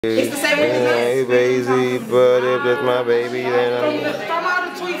It's the same way Hey, Basie, but if that's my baby, then from all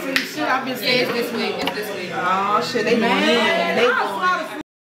the tweets and shit I've been saying. It's this week. It's this week. Oh shit, they going in. They going.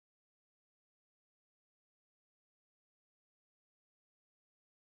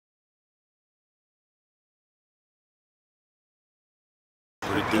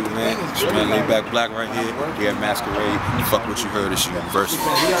 What it do, man? It's man Laid Back Black right here. Here at Masquerade. Fuck what you heard, it's Univercity.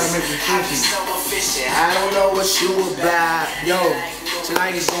 I don't know what you about. Yo,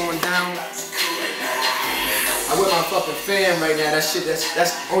 tonight is going down. I'm with my fucking fam right now. That shit, that's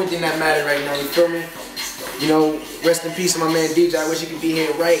the only thing that matters right now. You feel me? You know, rest in peace to my man DJ. I wish he could be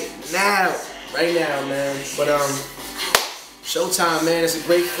here right now, man. But showtime, man. It's a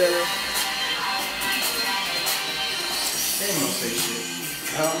great feeling. Damn, don't say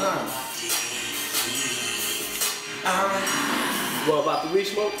shit. Hell nah. What about the weed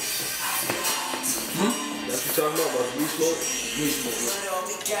smoke? That's what you're talking about the weed smoke? Weed smoke.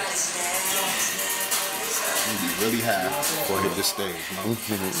 You be really high before I hit the stage, man.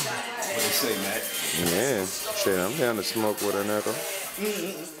 What they say, Matt? yeah, shit, I'm down to smoke with a nigga.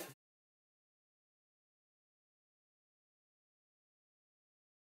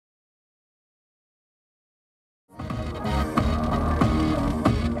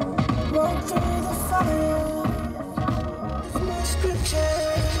 Walk through the fire with my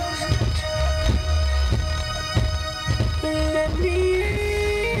scriptures. Let me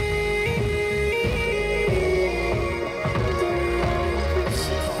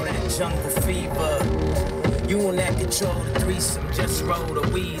Call that jungle fever. You on that control the threesome. Just roll the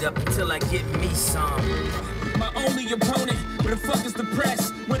weed up until I get me some. My only opponent, where the fuck is the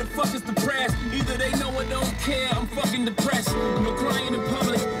press? Where the fuck is the press? Either they know or don't care, I'm fucking depressed. No crying in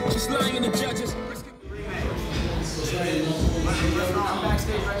public, just lying to judges.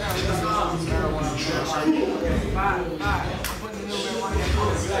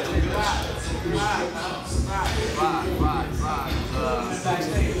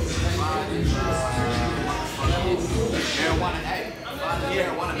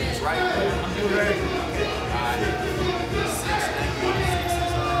 Marijuana mix, right?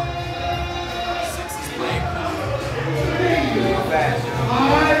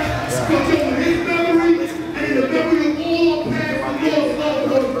 Alright, so his memory and the memory of all past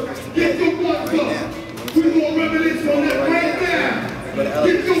lovers. Get your voice up. We gonna reminisce on that right now.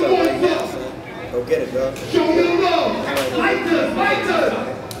 Get your voice up. Go get it, bro. Show them love. Lighters.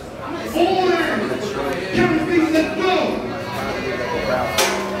 Order. Everything, let's go.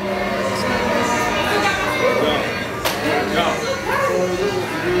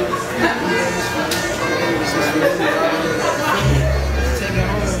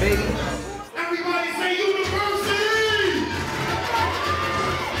 Everybody say University!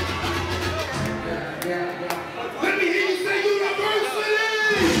 Let me hear you say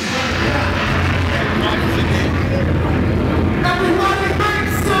University! Everybody make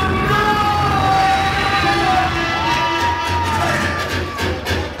some noise!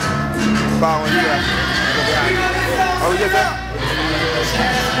 Following you up. Oh, yeah, that.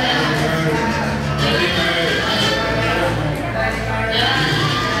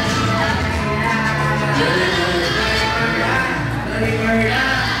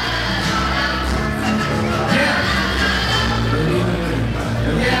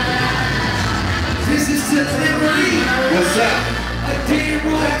 This is to Liberty. What's up? A dear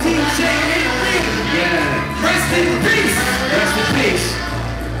boy, DJ Henry. Yeah. Rest in peace. Rest in peace.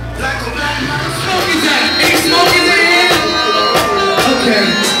 Black on black, smoke is that. Big smoke is in. Okay.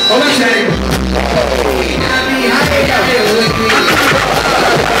 Okay. I mean, how you got here with me?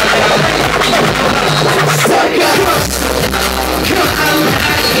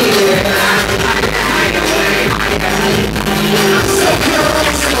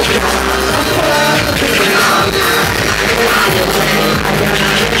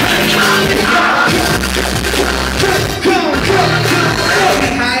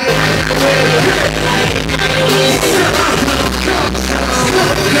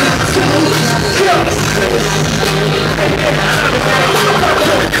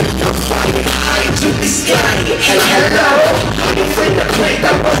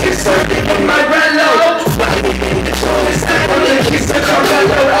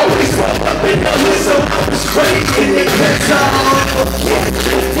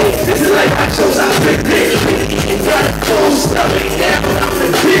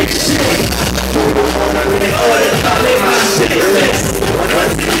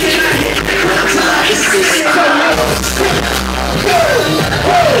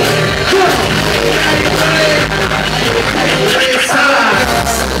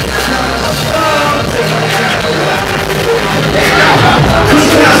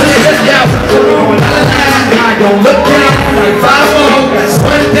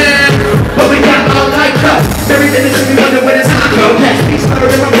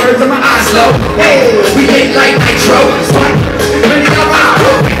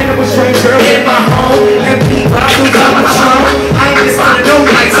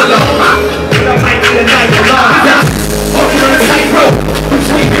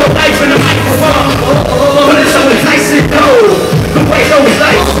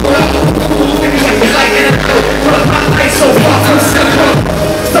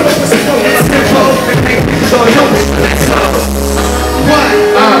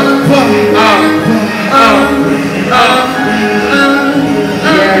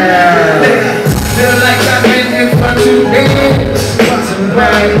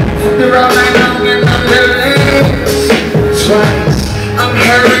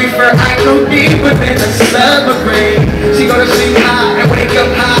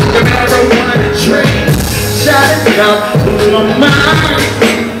 I'm losing my mind.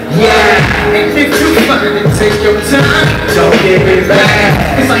 Yeah, and if you fucking take your time, don't give me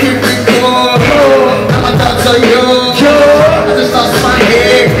back. Cause I hit record.